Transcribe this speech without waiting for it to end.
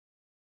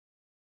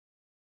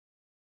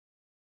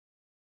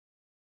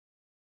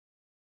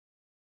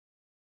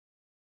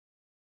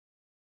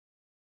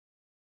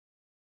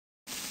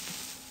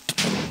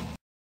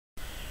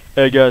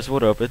Hey guys,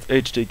 what up? It's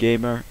HD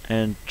Gamer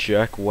and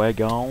Jack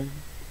Wagon,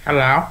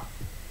 Hello.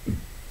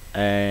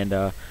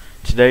 and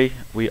today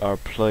we are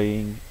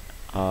playing.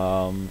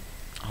 Hold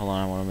on,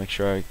 I want to make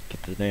sure I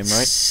get the name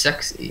right.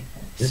 Sexy.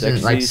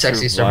 Isn't like Sexy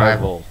sexy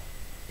survival. Survival.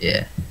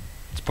 Yeah.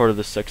 It's part of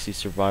the Sexy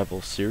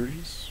Survival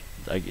series.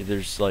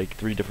 There's like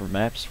 3 different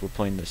maps. We're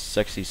playing the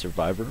Sexy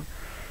Survivor,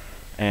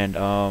 and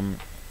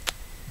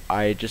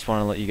I just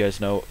want to let you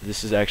guys know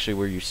this is actually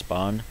where you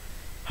spawn.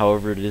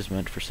 However, it is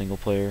meant for single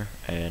player,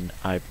 and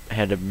I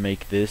had to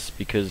make this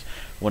because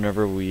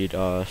whenever we'd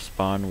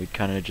spawn, we'd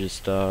kind of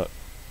just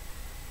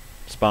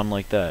spawn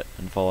like that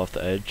and fall off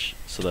the edge.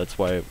 So that's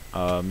why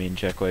me and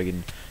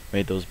Jackwagon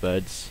made those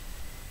beds,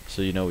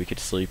 so you know we could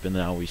sleep, and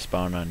now we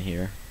spawn on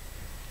here.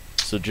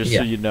 So just so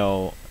Yeah. you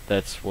know,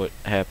 that's what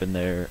happened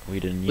there. We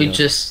didn't,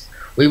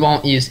 We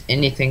won't use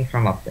anything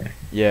from up there.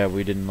 yeah,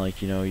 we didn't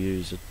like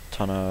use a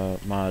ton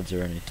of mods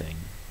or anything.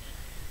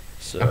 Okay.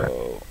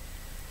 So,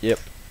 yep.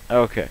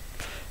 Okay,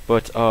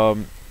 but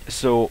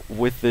so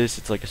with this,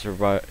 it's like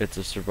it's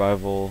a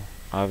survival,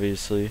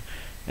 obviously,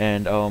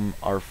 and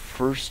our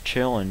first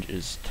challenge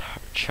is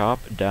chop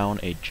down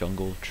a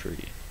jungle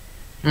tree,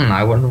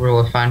 I wonder where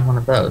we'll find one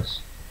of those.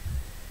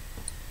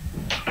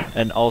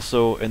 and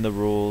also in the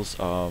rules,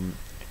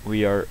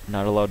 we are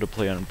not allowed to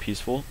play on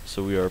peaceful,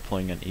 so we are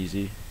playing on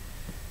easy,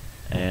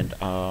 and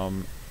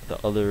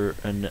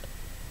and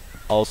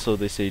also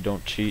they say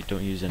don't cheat,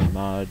 don't use any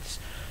mods.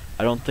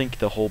 I don't think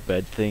the whole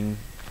bed thing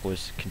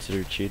was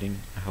considered cheating.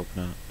 I hope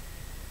not.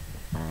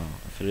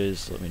 If it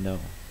is, let me know.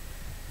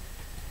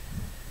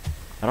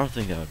 I don't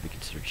think that would be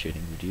considered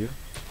cheating, would you?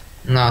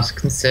 No, it's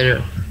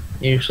considered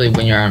usually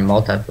when you're on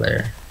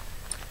multiplayer.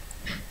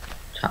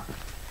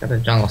 Got a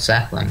jungle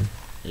sapling.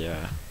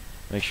 Yeah.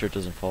 Make sure it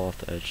doesn't fall off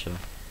the edge, though.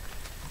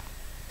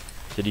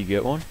 Did you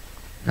get one?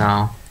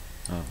 No.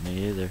 Oh,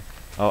 me either.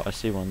 Oh, I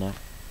see one, though.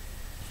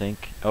 I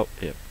think. Oh,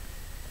 yep.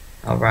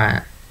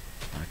 Alright.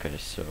 Okay,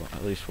 so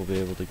at least we'll be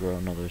able to grow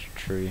another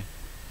tree.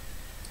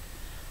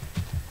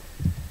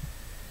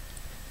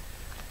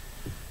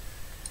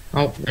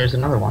 Oh, there's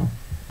another one.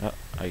 Oh,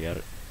 I got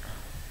it.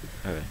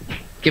 Okay.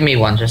 Give me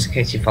one just in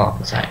case you fall off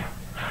the side.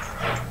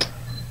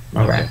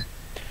 Alright. Okay.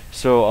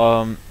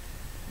 So,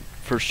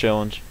 first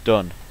challenge,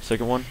 done.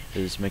 Second one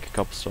is make a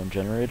cobblestone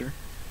generator.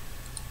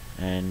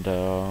 And,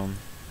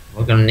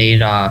 We're gonna need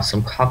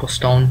some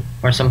cobblestone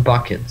or some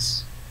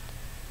buckets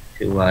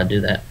to do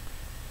that.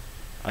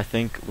 I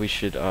think we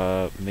should,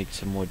 make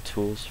some wood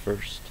tools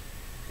first.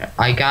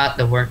 I got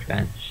the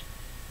workbench.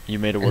 You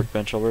made a And-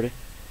 workbench already?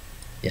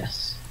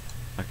 Yes.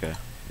 Okay.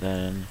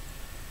 Then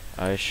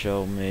I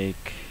shall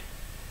make...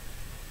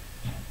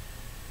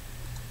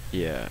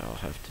 Yeah, I'll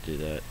have to do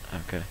that.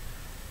 Okay.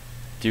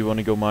 Do you want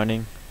to go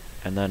mining?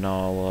 And then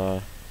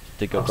I'll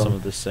dig I'll up go. some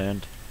of this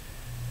sand?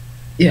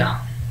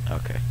 Yeah.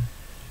 Okay.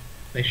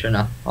 Make sure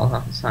nothing falls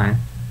off the sign.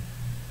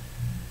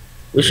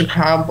 We should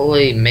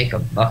probably make a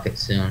bucket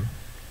soon.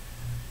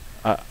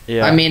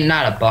 Yeah. I mean,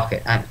 not a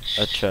bucket. A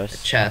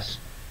chest. A chest.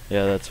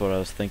 Yeah, that's what I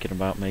was thinking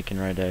about making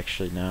right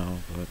actually now,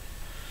 but...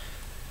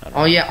 I don't Oh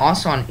know. yeah.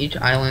 Also, on each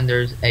island,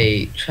 there's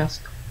a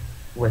chest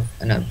with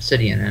an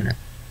obsidian in it.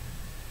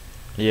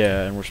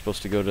 Yeah, and we're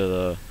supposed to go to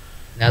the...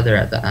 Nether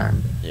at the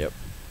end. Yep.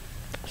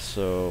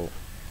 So,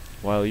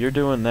 while you're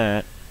doing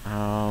that,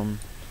 let's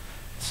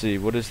see,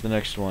 what is the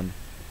next one?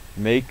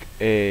 Make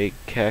a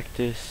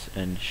cactus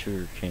and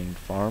sugarcane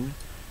farm.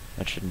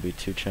 That shouldn't be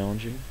too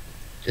challenging.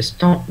 Just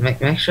don't make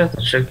sure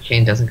the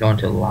sugarcane doesn't go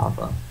into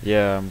lava.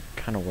 Yeah, I'm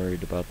kind of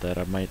worried about that.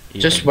 I might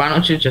even... Just why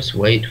don't you just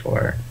wait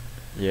for it?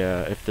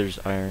 Yeah, if there's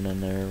iron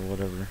in there or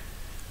whatever.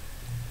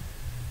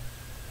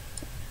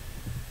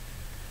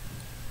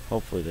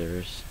 Hopefully there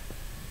is.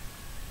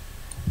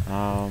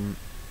 I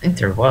think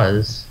there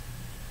was.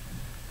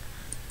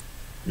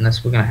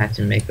 Unless we're gonna have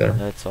to make a.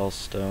 That's all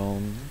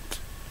stone.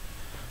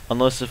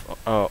 Unless if...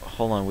 Oh,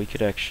 hold on, we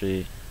could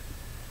actually...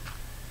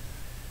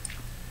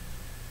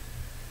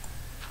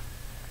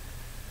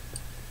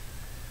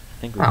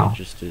 I think we Oh. could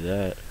just do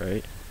that,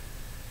 right?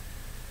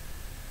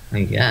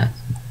 I guess.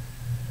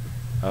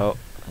 Oh,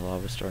 the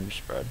lava's starting to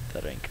spread.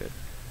 That ain't good.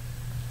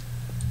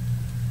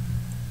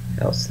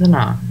 Else than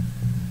not.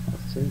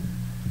 Let's see.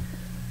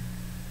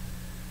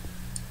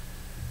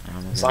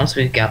 As long as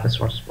we got the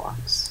source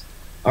blocks.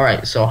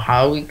 Alright, so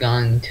how are we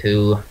going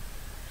to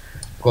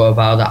go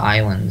about the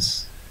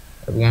islands?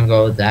 Are we gonna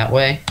go that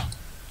way?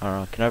 I don't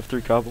know. Can I have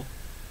 3 cobble?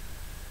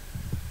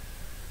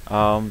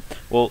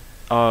 Well,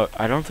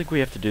 I don't think we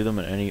have to do them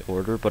in any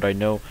order, but I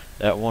know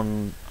that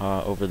one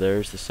over there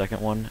is the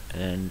second one,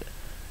 and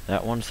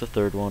that one's the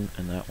third one,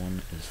 and that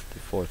one is the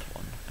fourth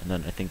one, and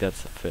then I think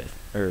that's the fifth.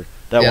 Or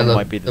that Yeah, one the-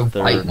 might be the the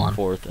white third, one.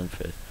 fourth, and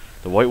fifth.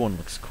 The white one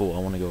looks cool. I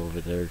want to go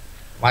over there.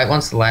 White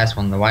one's the last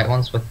one. The white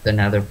one's with the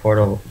nether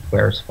portal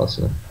where we're supposed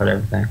to put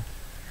everything.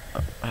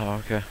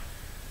 Oh, okay.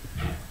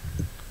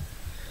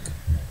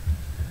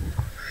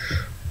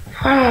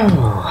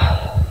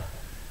 Wow.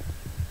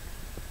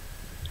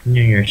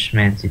 New Year's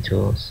schmancy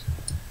tools.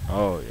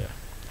 Oh yeah.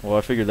 Well,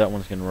 I figured that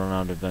one's gonna run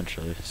out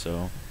eventually,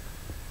 so.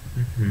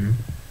 Hmm.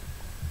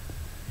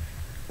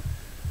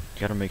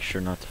 gotta make sure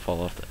not to fall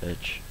off the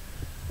edge.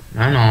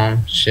 I know,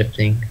 I'm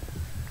shifting.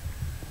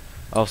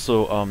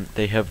 Also,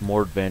 they have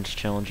more advanced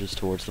challenges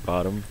towards the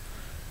bottom,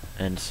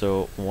 and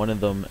so one of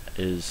them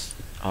is,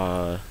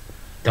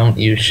 Don't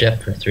use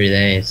shift for 3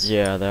 days.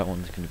 yeah, that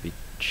one's gonna be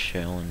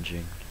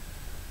challenging.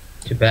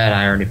 Too bad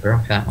I already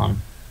broke that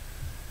one.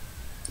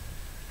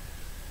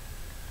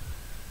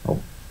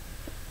 Oh,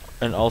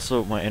 And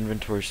also, my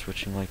inventory's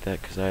switching like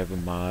that because I have a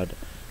mod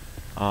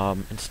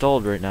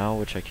installed right now,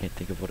 which I can't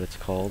think of what it's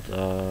called.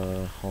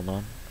 Hold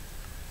on.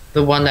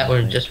 the one that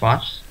we just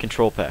watched?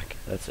 Control pack,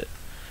 that's it.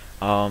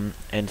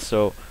 And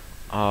so,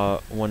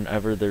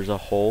 whenever there's a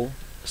hole,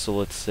 so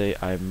let's say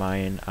I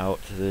mine out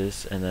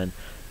this, and then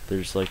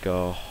there's like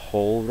a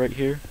hole right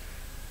here,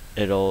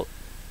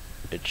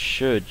 it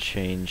should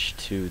change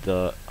to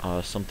the,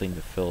 something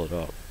to fill it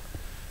up.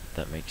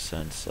 That makes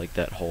sense, like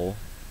that hole.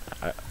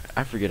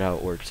 I forget how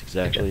it works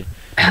exactly.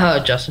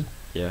 Justin?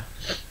 Yeah.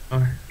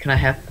 Or can I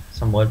have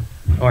some wood?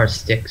 Or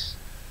sticks?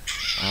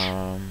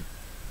 You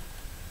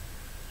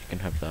can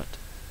have that.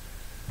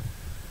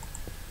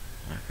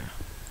 Okay.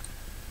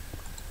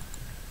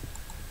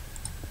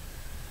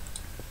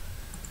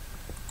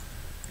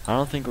 I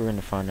don't think we're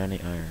gonna find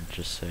any iron,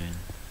 just saying.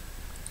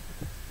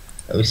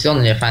 But we still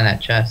need to find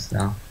that chest,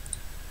 though.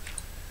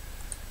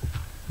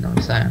 No,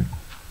 I'm saying.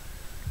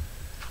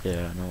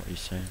 Yeah, I know what you're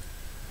saying.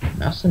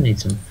 I also need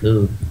some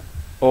food.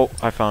 Oh,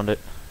 I found it.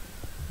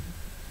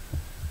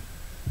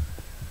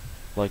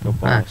 Like a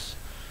boss.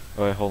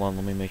 Oh wait, hold on,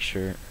 let me make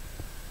sure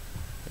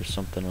there's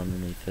something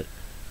underneath it.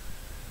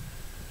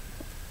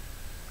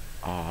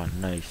 Ah,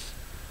 nice.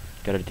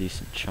 Got a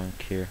decent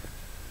chunk here.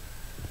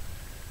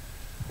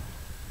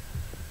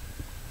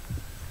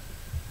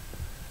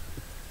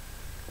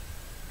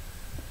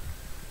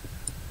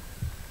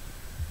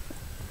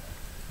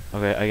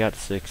 Okay, I got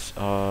 6.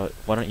 Why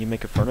don't you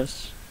make a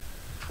furnace?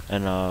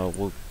 And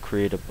we'll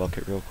create a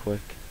bucket real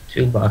quick.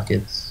 2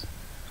 buckets.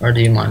 Or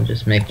do you want to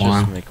just make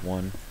one? Just make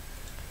one.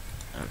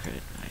 Okay,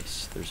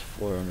 nice. There's a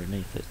floor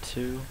underneath it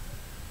too.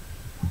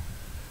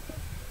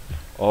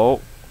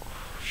 Oh,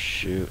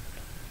 shoot.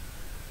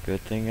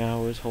 Good thing I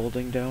was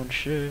holding down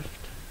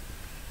shift.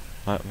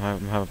 My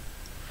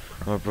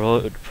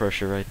blood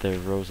pressure right there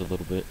rose a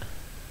little bit.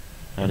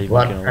 Not even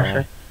Blood gonna pressure?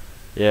 lie.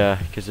 Yeah,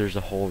 because there's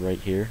a hole right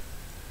here.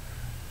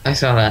 I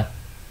saw that.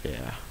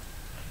 Yeah.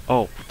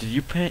 Oh,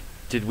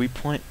 did we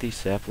plant these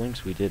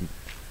saplings? We didn't.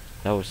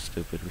 That was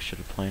stupid. We should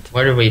have planted.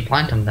 Where do we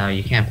plant them, though?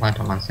 You can't plant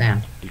them on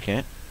sand. You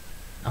can't?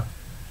 No.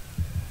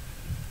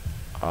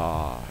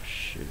 Ah,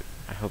 shoot.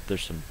 I hope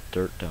there's some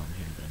dirt down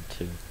here then,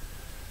 too.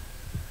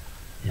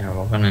 Yeah,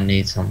 we're gonna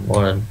need some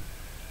wood.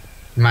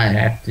 Might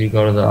have to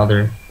go to the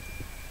other.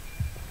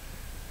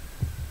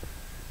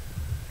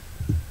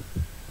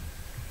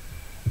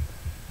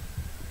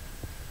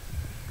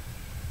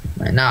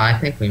 Right now, I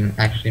think we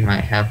actually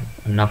might have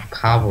enough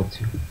cobble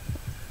to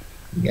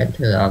get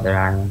to the other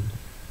island.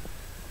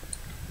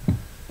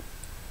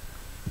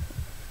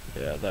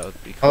 Yeah, that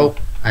would be cool.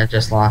 Oh, I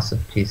just lost a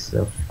piece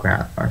of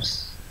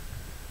grass.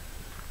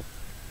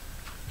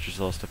 Just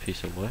lost a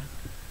piece of what?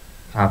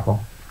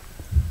 Cobble.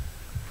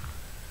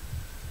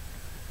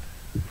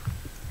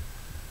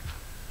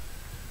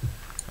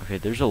 Okay,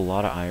 there's a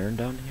lot of iron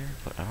down here,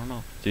 but I don't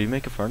know. Did you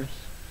make a furnace?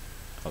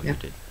 Oh, Yeah. you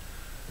did.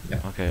 Yeah.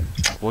 Okay,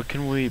 what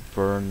can we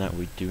burn that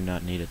we do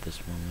not need at this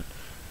moment?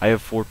 I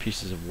have 4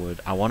 pieces of wood.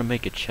 I want to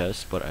make a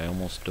chest, but I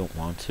almost don't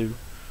want to.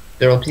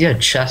 There will be a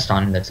chest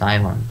on this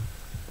island.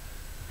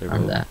 There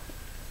Remember will- that?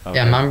 Okay.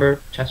 Yeah,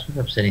 remember chest with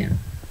obsidian.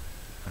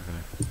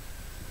 Okay.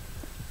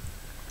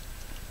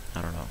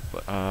 I don't know,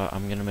 but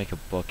I'm gonna make a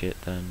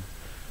bucket then.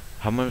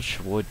 How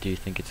much wood do you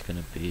think it's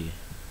gonna be?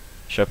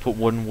 Should I put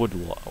one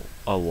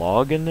a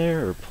log in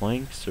there, or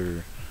planks,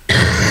 or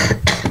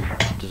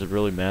does it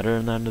really matter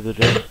in the end of the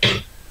day?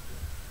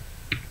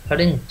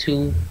 Put in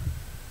two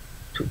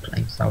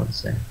planks, I would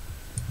say.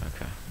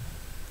 Okay.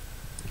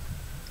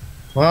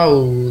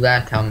 Whoa,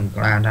 that time I'm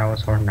glad I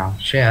was holding down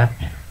shift.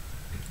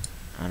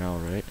 I know,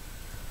 right?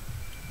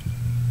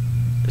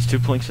 Is 2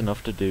 planks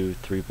enough to do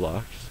 3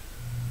 blocks?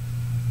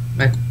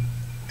 I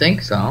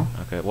think so.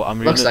 Okay, well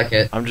Looks like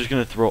it. I'm just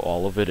gonna throw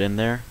all of it in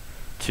there,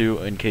 too,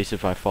 in case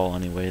if I fall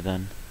anyway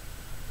then.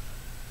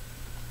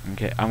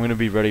 Okay, I'm gonna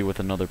be ready with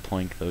another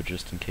plank though,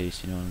 just in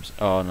case, you know what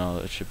I'm oh no,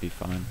 it should be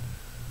fine.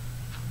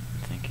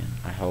 I'm thinking,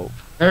 I hope.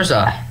 There's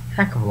a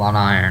heck of a lot of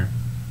iron.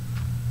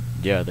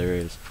 Yeah, there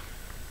is.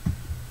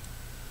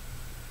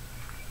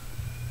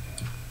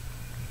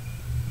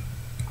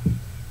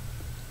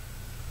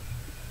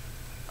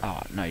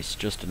 Oh, nice,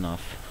 just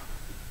enough.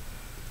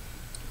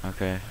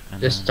 Okay,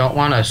 and Just then- don't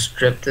want to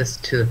strip this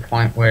to the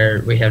point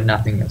where we have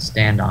nothing to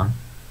stand on.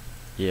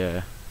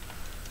 Yeah.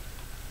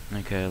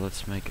 Okay,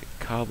 let's make a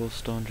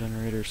cobblestone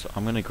generator. So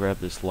I'm gonna grab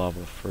this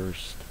lava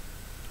first.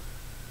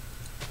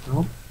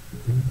 Nope.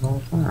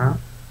 Hold that.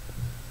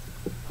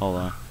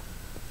 Hold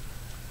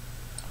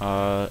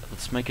on.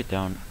 Let's make it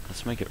down.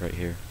 Let's make it right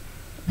here.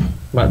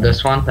 What,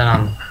 this one that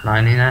I'm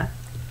mining at?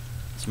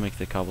 Let's make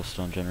the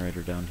cobblestone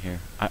generator down here.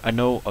 I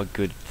know a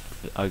good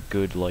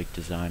like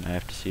design. I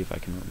have to see if I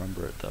can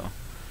remember it though.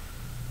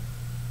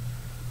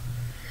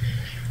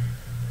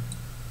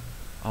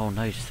 Oh,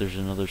 nice. There's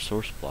another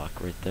source block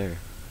right there.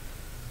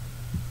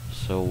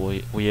 So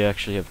we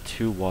actually have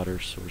 2 water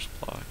source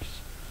blocks.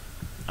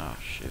 Oh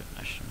shoot!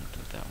 I shouldn't have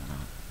took that one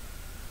out.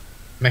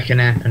 Make an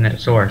infinite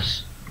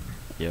source.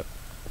 Yep.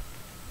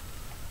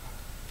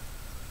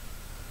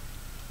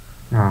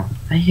 Oh,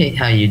 I hate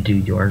how you do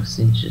yours.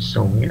 It's just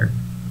so weird.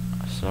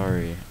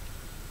 Sorry.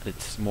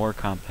 It's more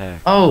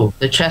compact. Oh,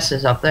 the chest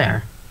is up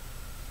there.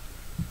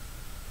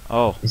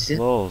 Oh, You see it?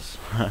 lols.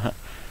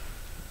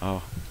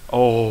 Oh.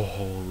 Oh,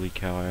 holy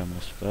cow, I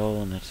almost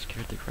fell and that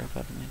scared the crap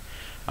out of me.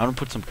 I'm gonna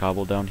put some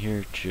cobble down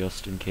here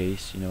just in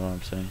case, you know what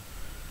I'm saying?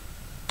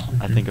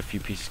 I think a few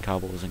pieces of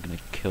cobble isn't gonna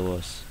kill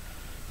us.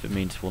 If it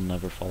means we'll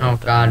never fall Oh off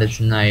the god, edge. it's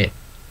night.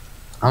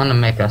 I'm gonna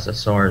make us a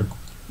sword.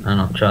 I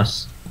don't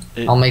trust.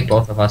 I'll make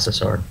both of us a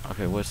sword.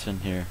 Okay, what's in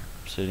here?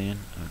 Obsidian?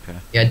 Okay.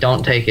 Yeah,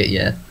 don't take it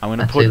yet. I'm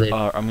gonna That's too late.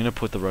 I'm gonna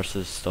put the rest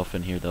of this stuff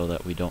in here though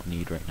that we don't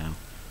need right now.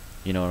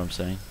 You know what I'm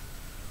saying?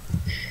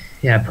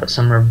 Yeah, put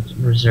some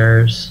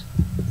reserves.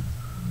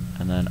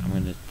 And then I'm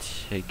gonna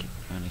keep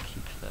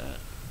that.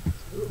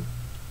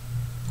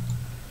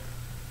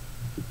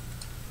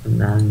 Put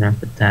that in there,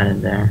 put that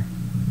in there.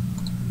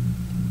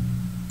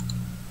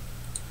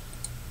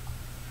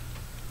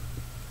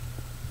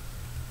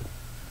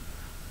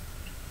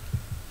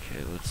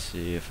 Okay, let's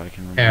see if I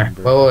can Here,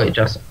 remember. wait,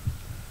 Justin.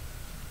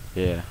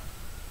 Yeah.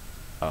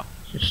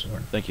 Your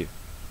sword. Thank you.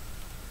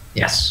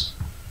 Yes.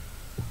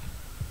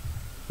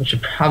 We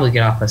should probably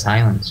get off this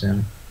island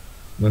soon.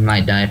 We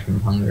might die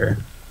from hunger.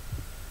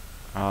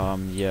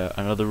 Yeah,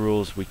 another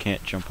rule is we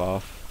can't jump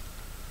off.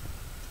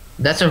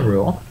 That's a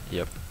rule.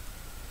 Yep.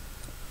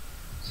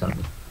 So,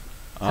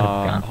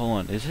 gun. Hold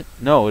on, is it?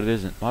 No, it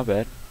isn't. My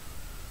bad.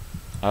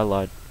 I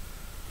lied.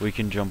 We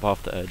can jump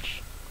off the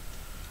edge.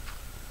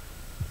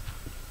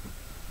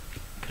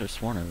 Could have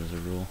sworn it was a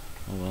rule.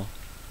 Oh well.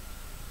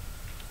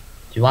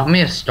 Do you want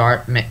me to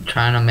start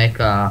trying to make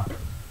a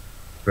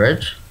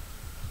bridge?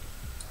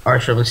 Or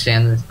should we stay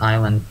on this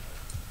island?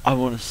 I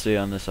want to stay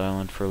on this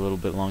island for a little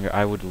bit longer.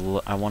 I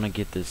want to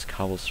get this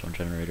cobblestone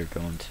generator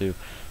going too,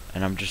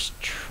 and I'm just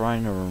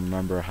trying to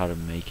remember how to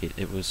make it.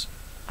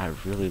 I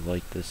really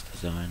like this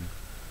design.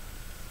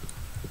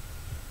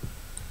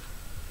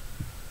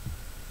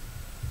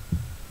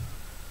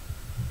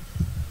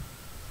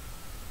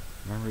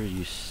 Remember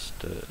you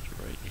stood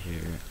right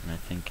here, and I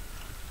think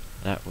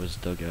that was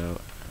dug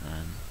out,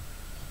 and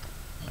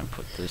then I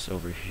put this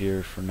over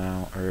here for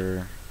now,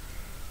 or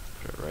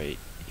put it right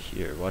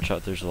here. Watch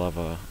out, there's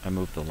lava. I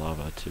moved the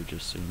lava too,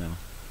 just so you know.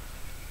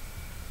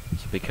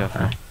 So be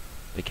careful. Okay.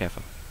 Be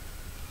careful.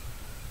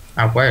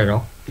 I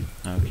will.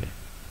 Okay.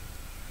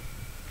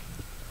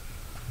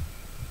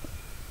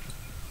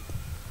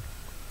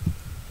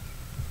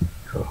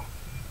 Cool.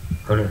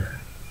 Go to.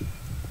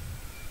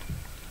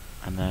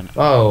 And then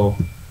Whoa.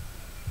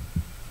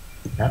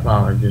 That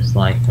lava just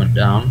like went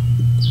down.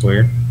 It's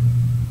weird.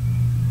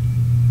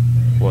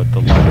 what? The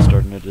lava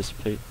starting to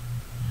dissipate.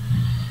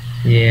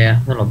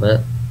 Yeah, a little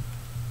bit.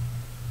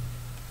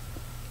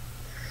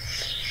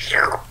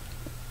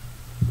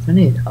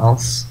 Anything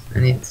else?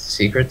 Any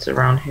secrets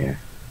around here?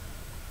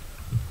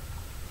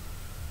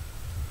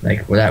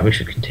 Like that we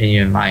should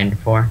continue in mind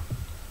for?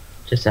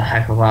 Just a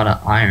heck of a lot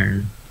of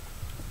iron.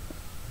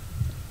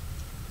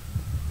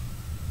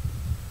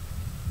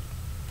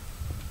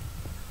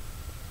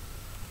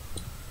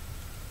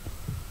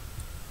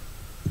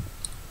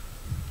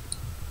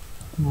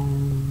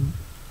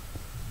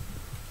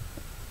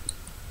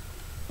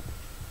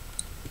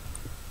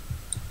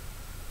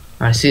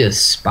 I see the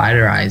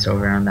spider eyes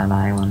over on that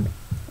island.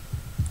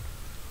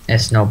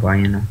 It's no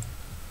bueno.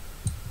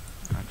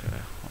 Okay,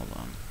 hold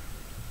on.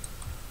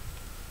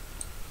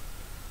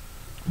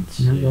 Let's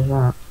There see. goes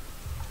that.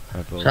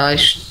 I built Shall I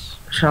this.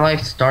 Shall I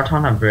start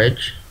on a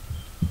bridge?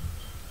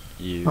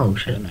 You Oh,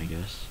 shit. can, I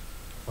guess.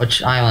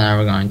 Which island are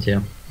we going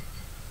to?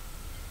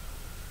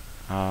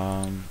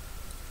 I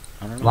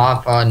don't know.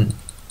 Lava,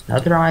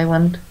 another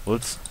island?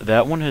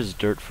 That one has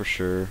dirt for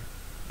sure.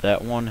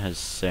 That one has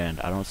sand.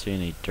 I don't see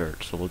any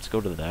dirt, so let's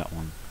go to that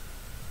one.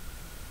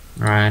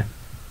 Right.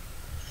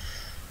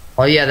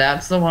 Oh yeah,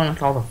 that's the one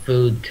with all the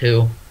food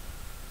too.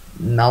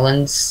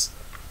 Melons,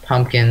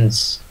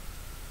 pumpkins.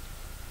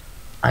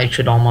 I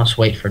should almost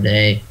wait for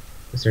day,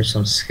 because there's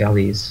some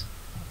skellies.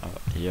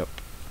 Yep.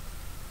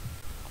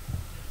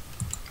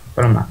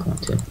 But I'm not going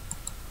to.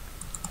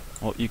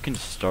 Well, you can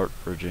start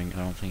bridging. I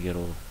don't think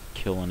it'll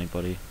kill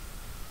anybody.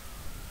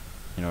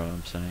 You know what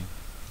I'm saying?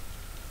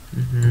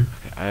 Okay,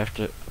 I have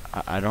to.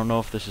 I don't know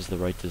if this is the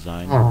right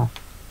design, Oh.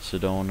 so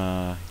don't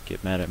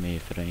get mad at me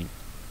if it ain't.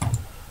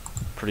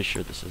 Pretty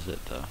sure this is it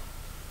though.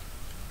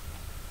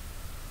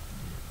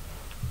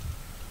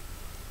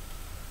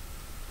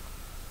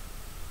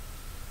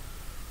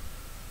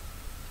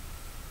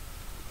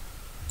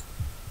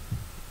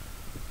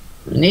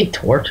 We need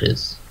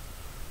torches.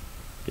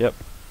 Yep,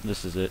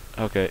 this is it.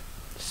 Okay,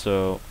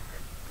 so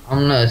I'm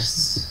gonna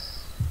stop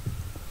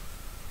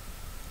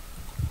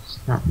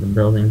the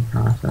building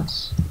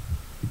process.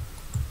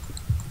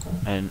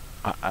 and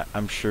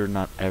I'm sure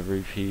not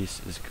every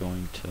piece is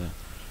going to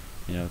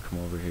you know, come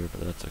over here,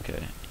 but that's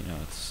okay. You know,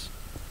 it's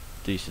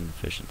decent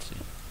efficiency.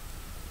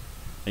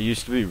 It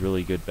used to be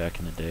really good back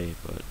in the day,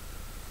 but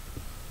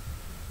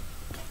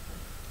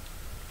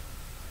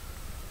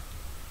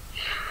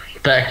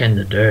Back in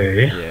the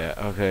day. yeah,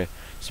 okay.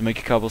 So make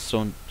a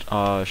cobblestone,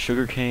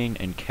 sugarcane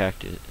and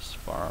cactus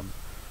farm.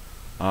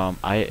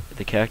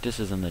 The cactus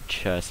is in the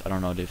chest. I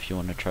don't know if you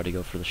want to try to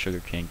go for the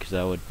sugarcane, because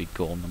that would be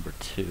goal number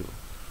 2.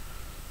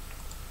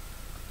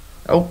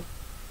 Oh.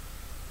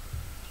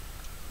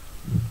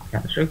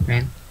 Got the sugar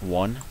cane.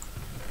 1.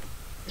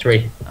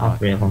 3. All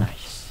 3 of them.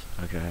 Nice.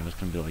 Okay, I was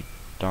gonna be like,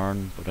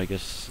 darn, but I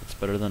guess it's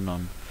better than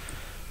none.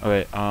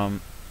 Okay,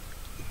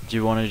 do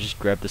you want to just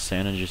grab the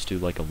sand and just do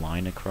like a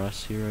line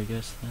across here, I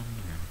guess, then?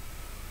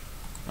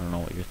 Or, I don't know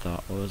what your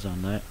thought was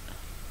on that.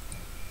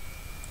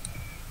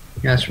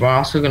 Yes, we're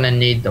also gonna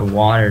need the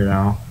water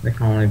though. They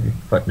can only be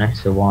put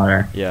next to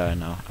water. Yeah, I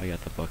know. I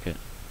got the bucket.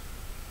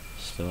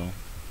 Still.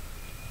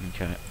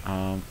 Okay,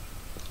 I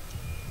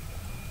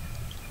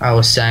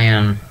was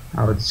saying,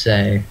 I would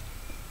say,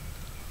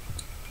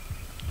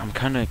 I'm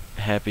kind of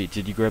happy.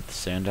 Did you grab the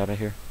sand out of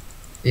here?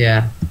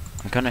 yeah.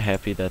 I'm kind of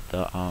happy that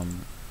the,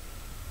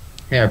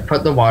 Here,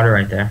 put the water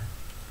right there.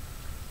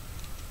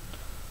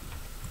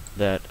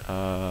 that,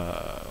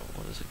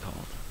 what is it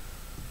called?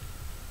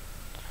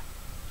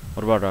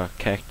 What about a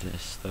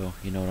cactus, though?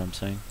 You know what I'm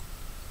saying?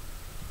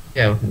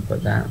 Yeah, we can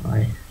put that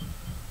like.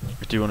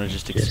 Or do you want to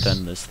just Yes.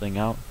 extend this thing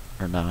out?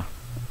 Or nah?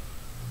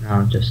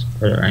 No, just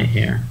put it right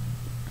here.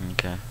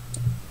 Okay.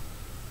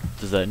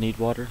 Does that need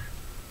water?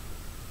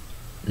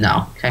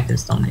 No,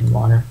 cactus don't need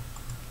water.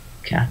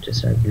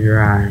 Cactus are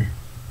dry.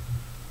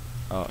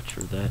 Oh,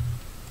 true that.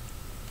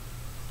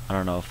 I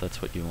don't know if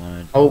that's what you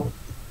wanted. Oh.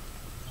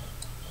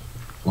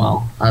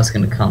 Well, I was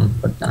gonna come,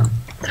 but no.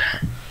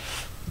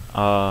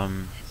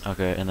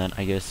 Okay, and then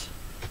I guess,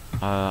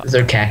 Is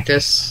there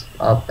cactus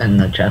up in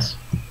the chest?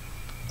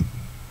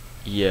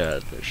 yeah,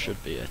 there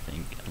should be, I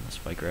think, unless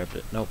if I grabbed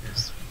it. Nope.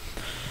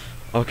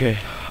 Okay,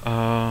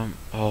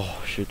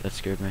 oh, shoot, that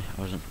scared me.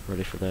 I wasn't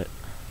ready for that.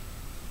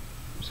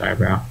 Sorry,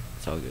 bro.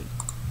 It's all good.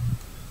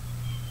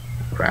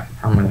 Crap.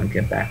 How am I gonna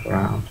get back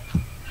around?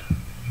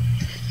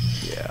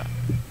 Yeah.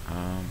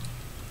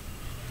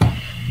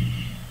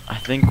 I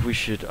think we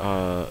should,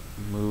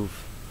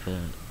 move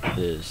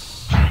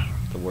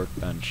the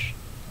workbench.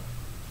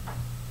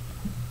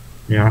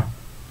 Yeah.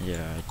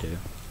 Yeah, I do.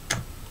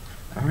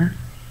 Alright.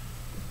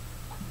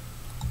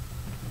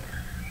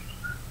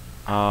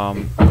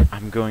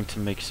 I'm going to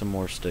make some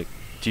more stick.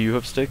 Do you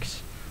have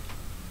sticks?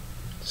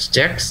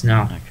 Sticks?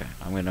 No. Okay,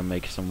 I'm gonna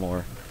make some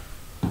more,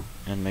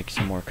 and make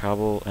some more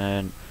cobble,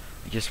 and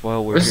I guess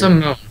while we're Where's here, the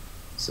moon?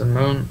 Is the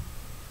moon?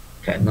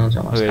 Okay, moon's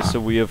almost okay, gone. so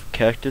we have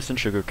cactus and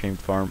sugarcane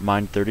farm.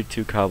 Mine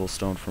 32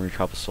 cobblestone from your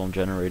cobblestone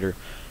generator,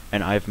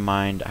 and I've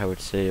mined, I would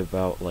say,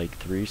 about like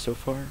 3 so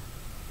far.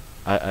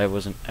 I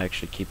wasn't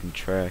actually keeping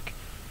track,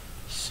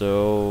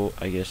 so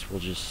I guess we'll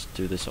just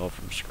do this all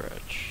from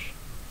scratch.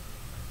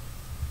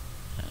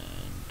 And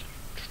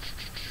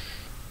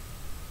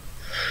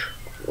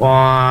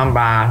One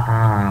by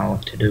how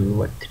to do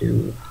what to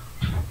do.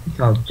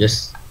 I'll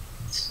just.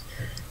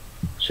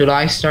 Should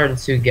I start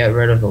to get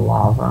rid of the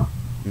lava?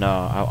 no,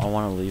 I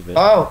want to leave it.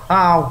 Oh!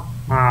 Ow!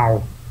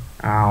 Ow!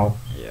 Ow!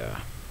 Yeah.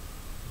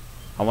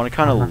 I want to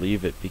kind of Uh-huh.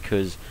 leave it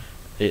because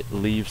it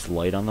leaves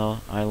light on the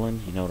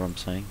island, you know what I'm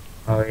saying?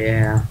 Oh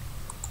yeah.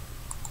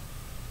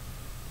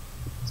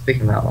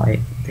 Speaking about light,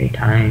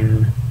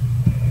 daytime.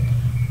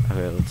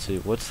 Okay, let's see.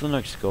 What's the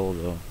next goal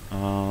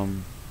though?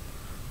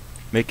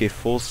 Make a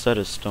full set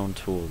of stone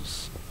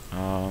tools.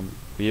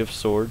 We have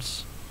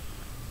swords.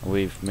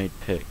 We've made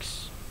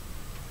picks.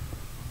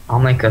 I'll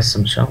make us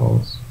some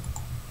shovels.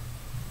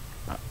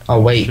 Oh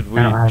wait, Should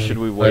I don't have should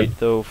any we wood. wait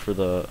though for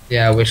the?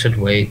 Yeah, we should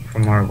wait for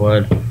more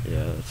wood.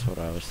 Yeah, that's what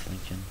I was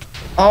thinking.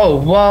 Oh,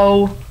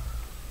 whoa!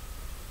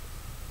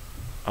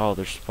 Oh,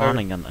 they're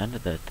spawning on the end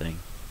of that thing.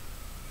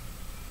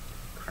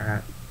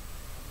 Crap.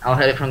 I'll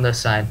hit it from this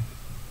side.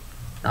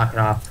 Knock it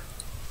off.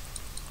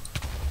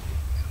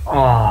 Oh.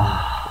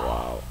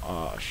 Wow.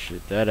 Oh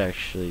shit, that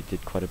actually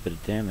did quite a bit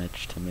of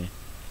damage to me.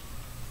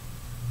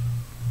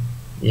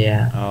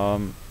 Yeah.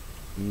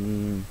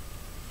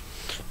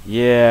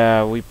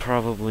 Yeah, we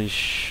probably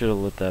should have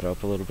lit that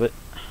up a little bit.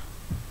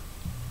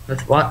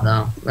 With what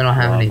though? We don't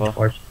have any Lava.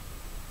 torch.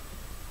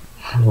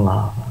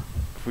 Lava.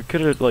 If we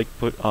could have like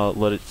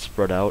let it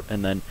spread out,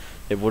 and then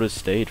it would have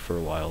stayed for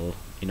a while.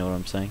 You know what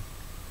I'm saying?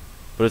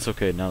 But it's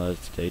okay now that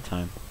it's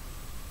daytime.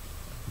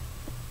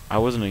 I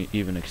wasn't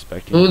even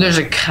expecting. Ooh, that. there's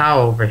a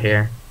cow over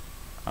here.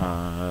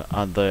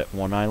 On the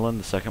one island,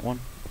 the second one.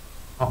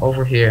 Oh,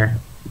 over here.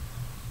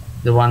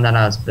 The one that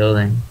I was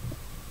building.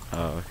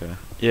 Oh, okay.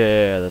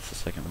 Yeah, that's the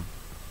second one.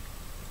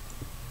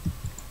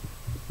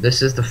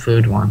 This is the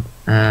food one,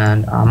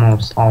 and I'm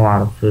almost all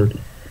out of food.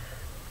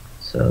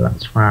 So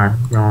that's why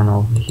I'm going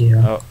over here.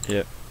 Oh,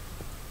 yeah.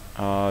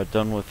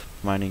 Done with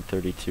mining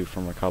 32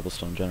 from our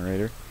cobblestone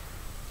generator.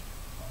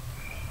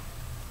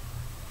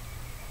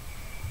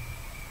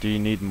 Do you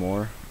need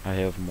more? I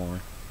have more.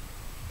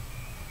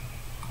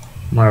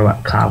 More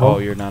what, cobble? Oh,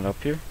 you're not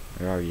up here?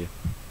 Where are you?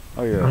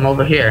 Oh, you're I'm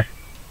over here.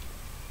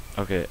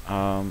 Okay,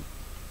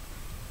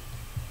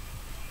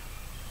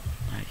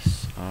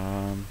 nice.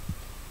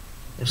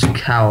 There's a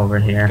cow over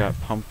We've here. got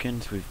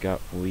pumpkins, we've got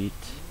wheat.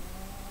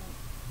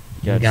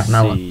 We got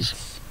melons.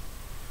 Seeds.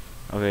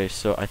 Okay,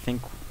 so I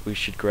think we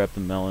should grab the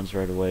melons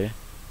right away.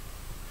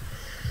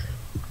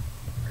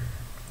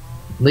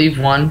 Leave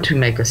one to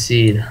make a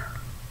seed.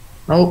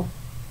 Oh.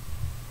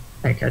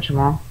 Did I catch them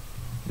all?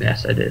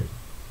 Yes, I did.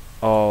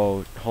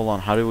 Oh, hold on.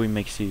 How do we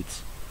make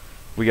seeds?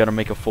 We gotta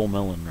make a full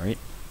melon, right?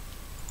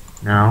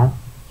 No.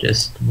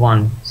 Just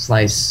one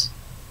slice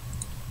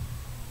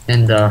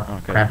in the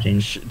Okay.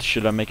 crafting.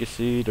 Should I make a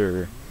seed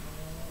or?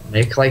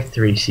 Make like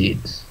 3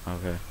 seeds.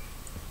 Okay.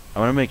 I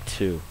want to make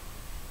 2.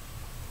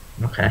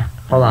 Okay.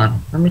 Hold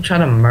on. Let me try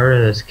to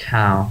murder this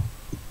cow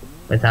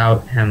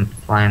without him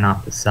flying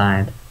off the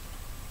side.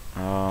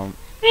 Cow.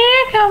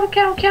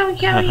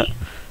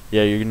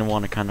 Yeah, you're gonna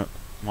want to kind of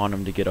want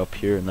him to get up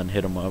here and then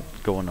hit him up,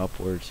 going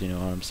upwards. You know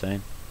what I'm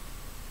saying?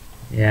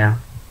 Yeah.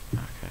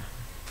 Okay.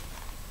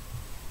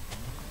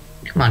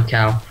 Come on,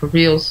 cow. For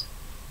reals.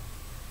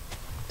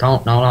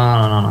 Don't. No.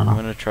 I'm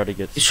gonna try to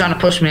get. He's trying to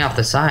push me off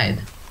the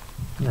side.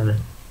 Trying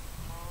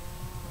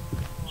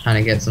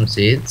to get some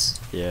seeds.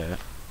 Yeah.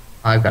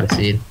 Oh, I got a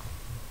seed.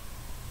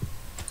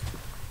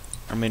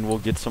 I mean, we'll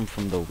get some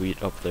from the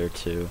wheat up there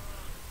too.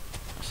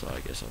 So I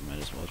guess I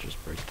might as well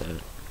just break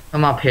that.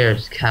 Come up here,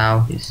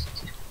 cow. He's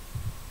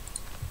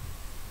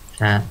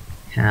fat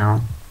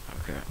cow.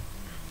 Okay.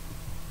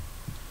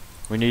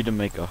 We need to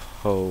make a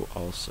hoe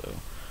also.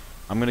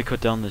 I'm gonna cut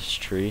down this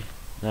tree.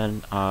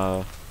 Then,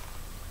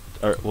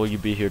 will you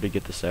be here to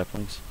get the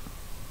saplings?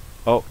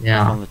 Oh,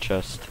 Yeah. I found the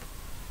chest.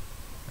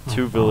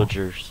 2 Oh.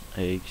 villagers'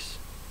 eggs.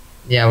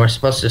 Yeah, we're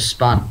supposed to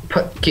spawn.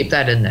 Keep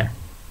that in there.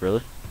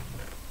 Really?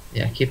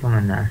 Yeah, keep them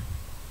in there.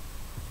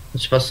 We're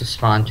supposed to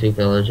spawn 2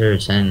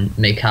 villagers and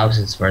make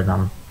houses for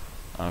them.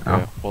 Okay.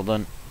 Oh. Well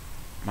then,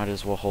 might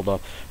as well hold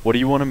up. What do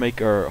you want to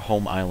make our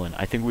home island?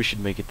 I think we should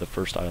make it the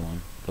first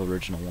island, the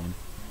original one.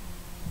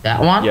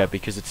 That one? Yeah,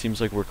 because it seems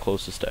like we're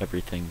closest to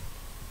everything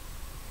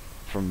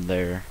from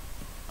there.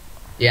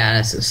 Yeah, and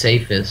it's the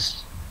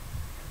safest.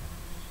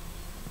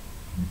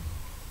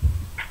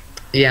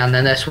 Yeah, and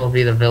then this will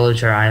be the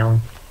villager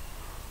island.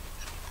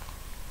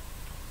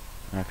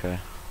 Okay.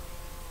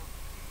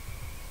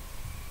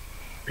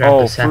 Grab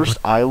Oh, the sapling. first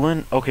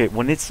island? Okay,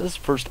 when it says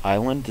first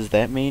island, does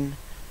that mean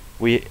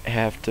we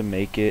have to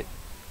make it?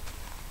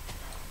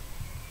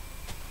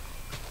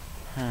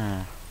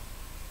 Huh.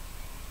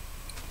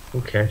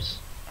 Who cares?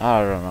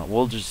 I don't know.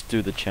 We'll just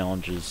do the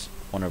challenges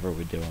whenever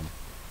we do them.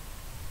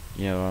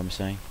 You know what I'm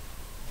saying?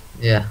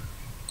 Yeah.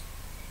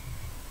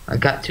 I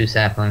got 2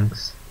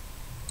 saplings.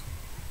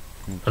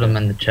 Put them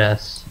in the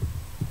chest.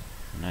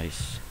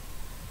 Nice.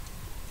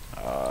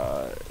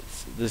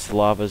 This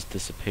lava's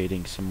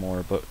dissipating some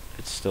more, but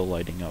it's still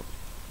lighting up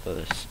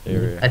this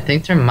area. I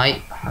think there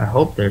might. I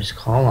hope there's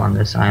coal on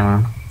this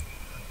island.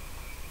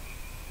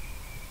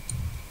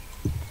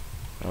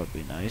 That would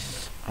be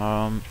nice.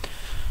 I'm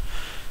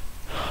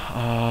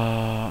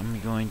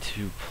going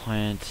to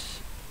plant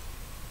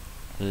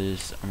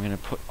this. I'm gonna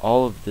put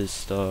all of this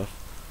stuff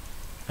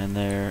in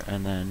there,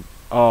 and then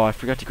oh, I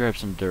forgot to grab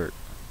some dirt.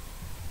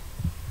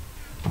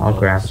 I'll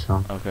grab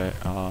some. Okay.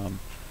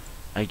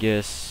 I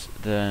guess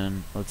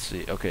then let's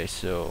see. Okay,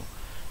 so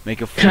make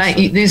a. Can I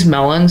eat these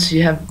melons?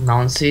 You have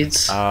melon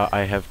seeds?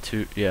 I have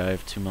 2. Yeah, I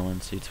have 2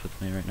 melon seeds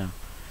with me right now.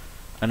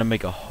 I'm gonna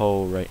make a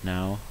hoe right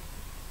now.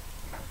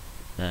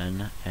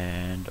 Then,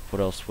 and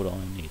what else would I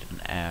need? An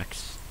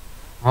axe.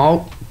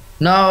 Oh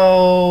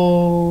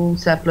no,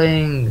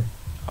 sapling!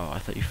 Oh, I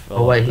thought you fell.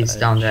 Oh wait, off the he's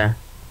down edge. there.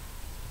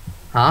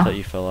 I Huh? thought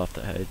you fell off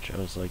the edge. I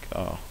was like,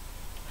 oh.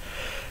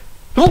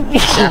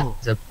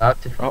 He's about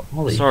to. Oh,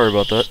 Holy sorry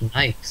about that.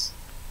 Snakes.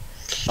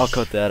 I'll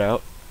cut that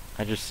out.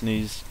 I just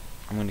sneezed.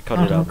 I'm gonna cut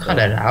Oh, it out. don't cut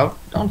though. it out.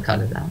 Don't cut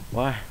it out.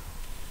 Why?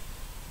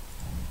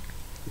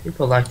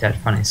 People like that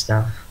funny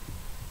stuff.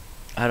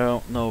 I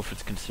don't know if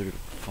it's considered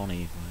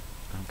funny,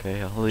 but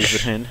okay, I'll leave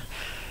it in.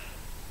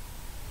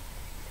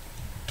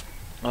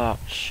 Oh,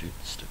 shoot,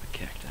 stupid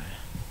cacti.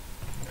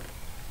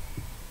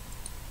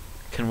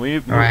 Can we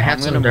move? Alright, have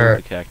I'm some gonna dirt.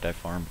 move the cacti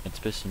farm. It's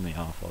pissing me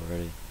off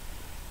already.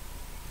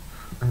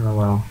 Oh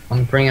well.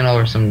 I'm bringing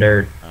over some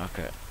dirt.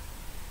 Okay.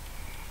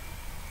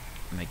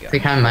 Make I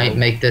think I might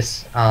make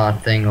this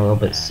thing a little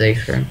bit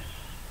safer.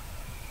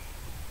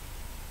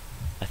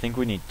 I think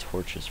we need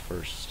torches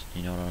first.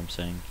 You know what I'm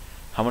saying?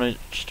 How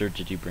much dirt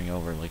did you bring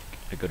over? Like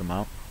a good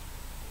amount?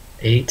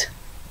 8.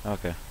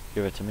 Okay.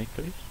 Give it to me,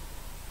 please.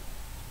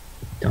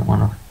 Don't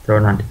want to throw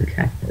it onto the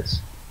cactus.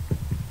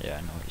 Yeah,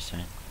 I know what you're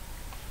saying.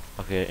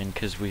 Okay, and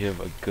because we have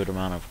a good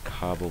amount of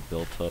cobble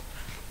built up,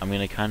 I'm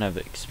gonna kind of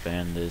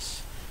expand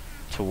this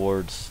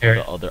towards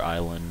the other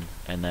island,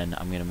 and then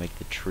I'm gonna make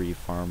the tree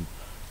farm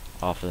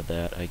off of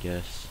that, I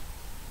guess.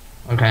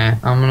 Okay,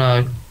 I'm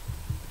gonna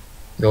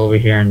go over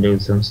here and do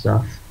some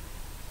stuff.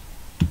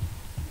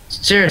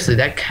 Seriously,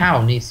 that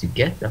cow needs to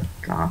get the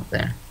fuck off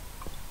there.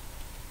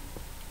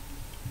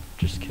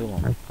 Just kill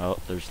him. Oh,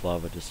 there's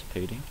lava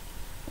dissipating.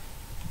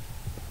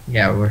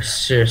 Yeah, we're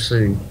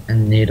seriously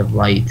in need of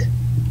light.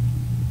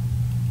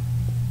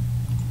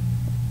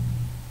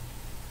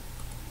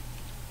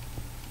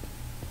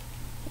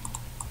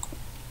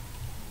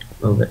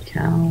 Move it,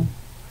 cow.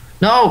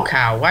 No,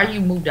 cow. Why do you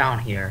move down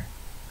here?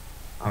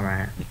 All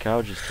right. The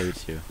cow just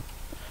hates you.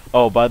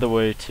 Oh, by the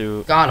way,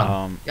 too, Got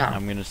him. Got him.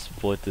 I'm gonna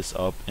split this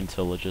up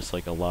into just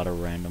like a lot of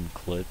random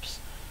clips,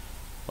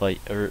 like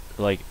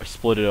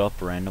split it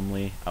up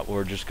randomly.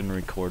 We're just gonna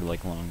record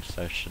like long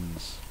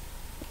sessions,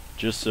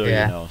 just so you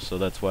Yeah. know. So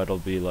that's why it'll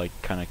be like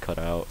kind of cut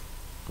out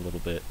a little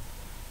bit.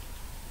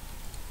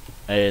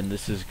 And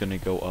this is gonna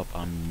go up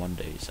on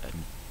Mondays,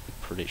 I'm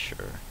pretty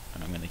sure,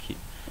 and I'm gonna keep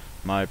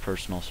my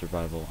personal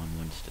survival on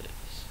Wednesdays.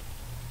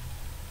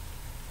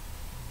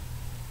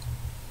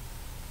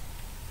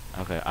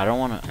 Okay, I don't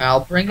wanna.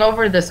 I'll bring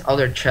over this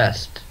other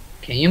chest.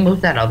 Can you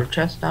move that other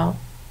chest out?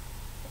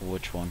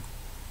 Which one?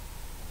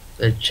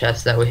 The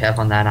chest that we have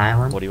on that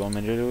island? What do you want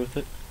me to do with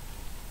it?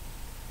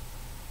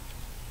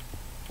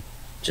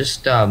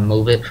 Just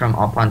move it from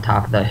up on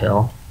top of the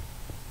hill.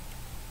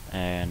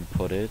 And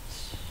put it.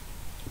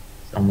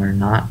 Somewhere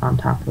not on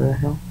top of the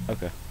hill.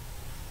 Okay.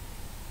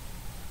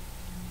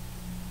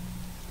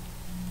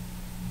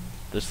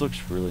 This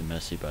looks really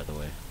messy, by the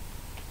way.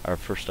 Our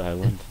first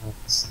island.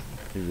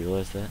 You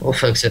realize that? We'll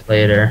fix it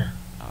later.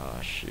 Ah,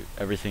 shoot.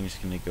 Everything's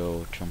gonna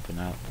go jumping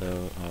out,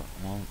 though.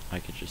 Well, I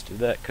could just do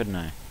that, couldn't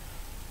I?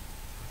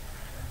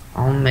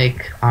 I'll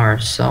make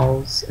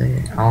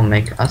I'll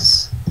make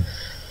us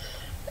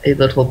a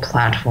little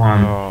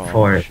platform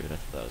for it. Shoot, I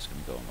thought that was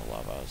gonna go in the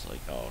lava. I was like,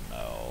 oh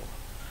no.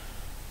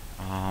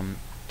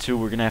 Two,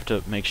 we're gonna have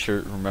to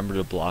remember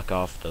to block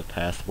off the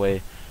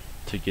pathway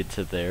to get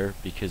to there,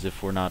 because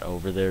if we're not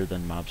over there,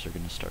 then mobs are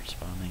gonna start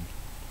spawning.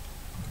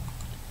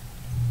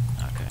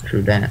 Okay.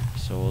 True that.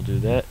 So we'll do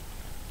that.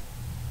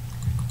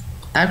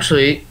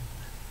 Actually,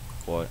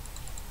 What?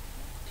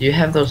 do you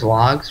have those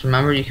logs?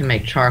 Remember, you can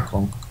make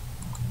charcoal.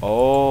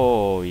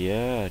 Oh,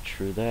 yeah,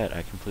 true that.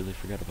 I completely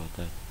forgot about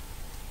that.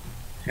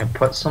 Here,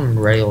 put some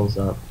rails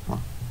up.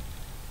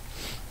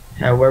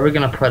 Yeah, where are we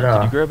gonna put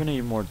Did you grab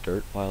any more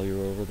dirt while you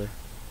were over there?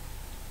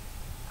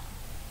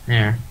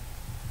 Here.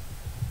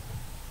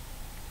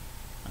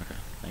 Okay,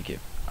 thank you.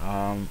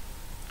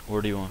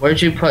 Where do you want?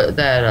 Where'd you put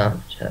that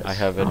chest? I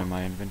have it Oh. in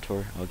my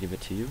inventory. I'll give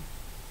it to you.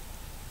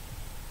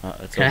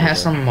 It's Can I over have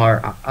there. some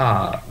more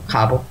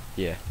cobble?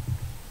 Yeah.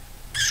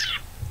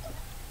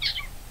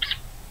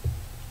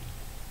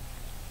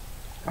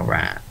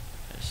 Alright.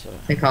 So, I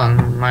think I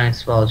might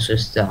as well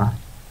just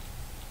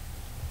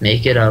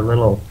make it a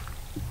little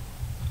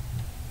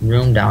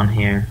room down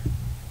here.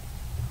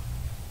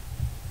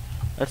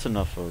 that's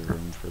enough of a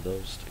room for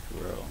those to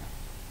grow.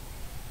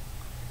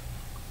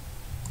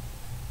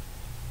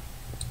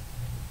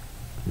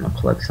 I'm gonna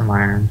collect some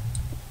iron.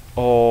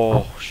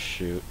 Oh,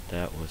 shoot,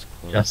 that was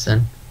close.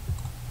 Justin,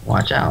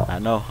 watch out. I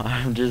know.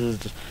 I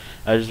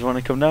just want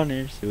to come down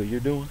here, see what you're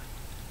doing.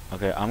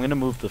 Okay, I'm gonna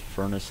move the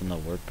furnace and the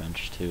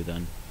workbench too.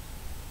 Then.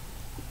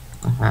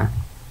 Uh-huh.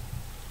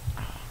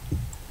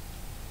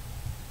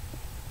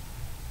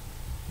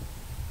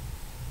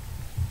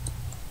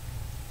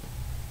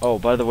 Oh,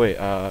 by the way,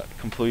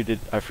 completed.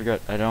 I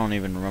forgot. I don't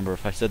even remember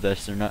if I said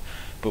this or not,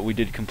 but we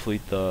did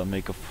complete the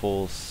make a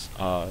full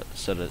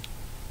set of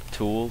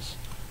tools,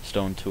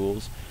 stone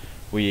tools.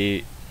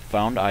 We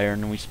found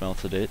iron and we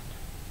smelted it.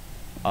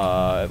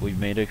 We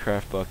made a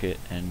craft bucket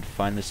and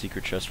find the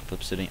secret chest with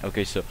obsidian.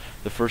 Okay, so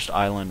the first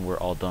island we're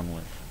all done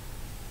with.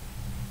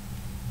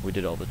 We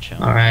did all the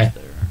challenges Alright.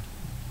 there.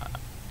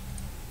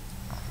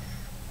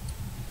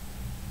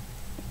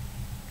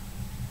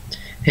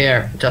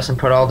 Here, Justin,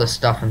 put all the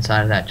stuff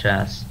inside of that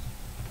chest.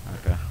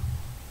 Okay.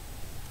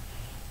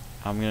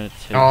 I'm gonna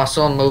take. I'll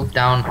also move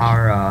down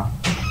our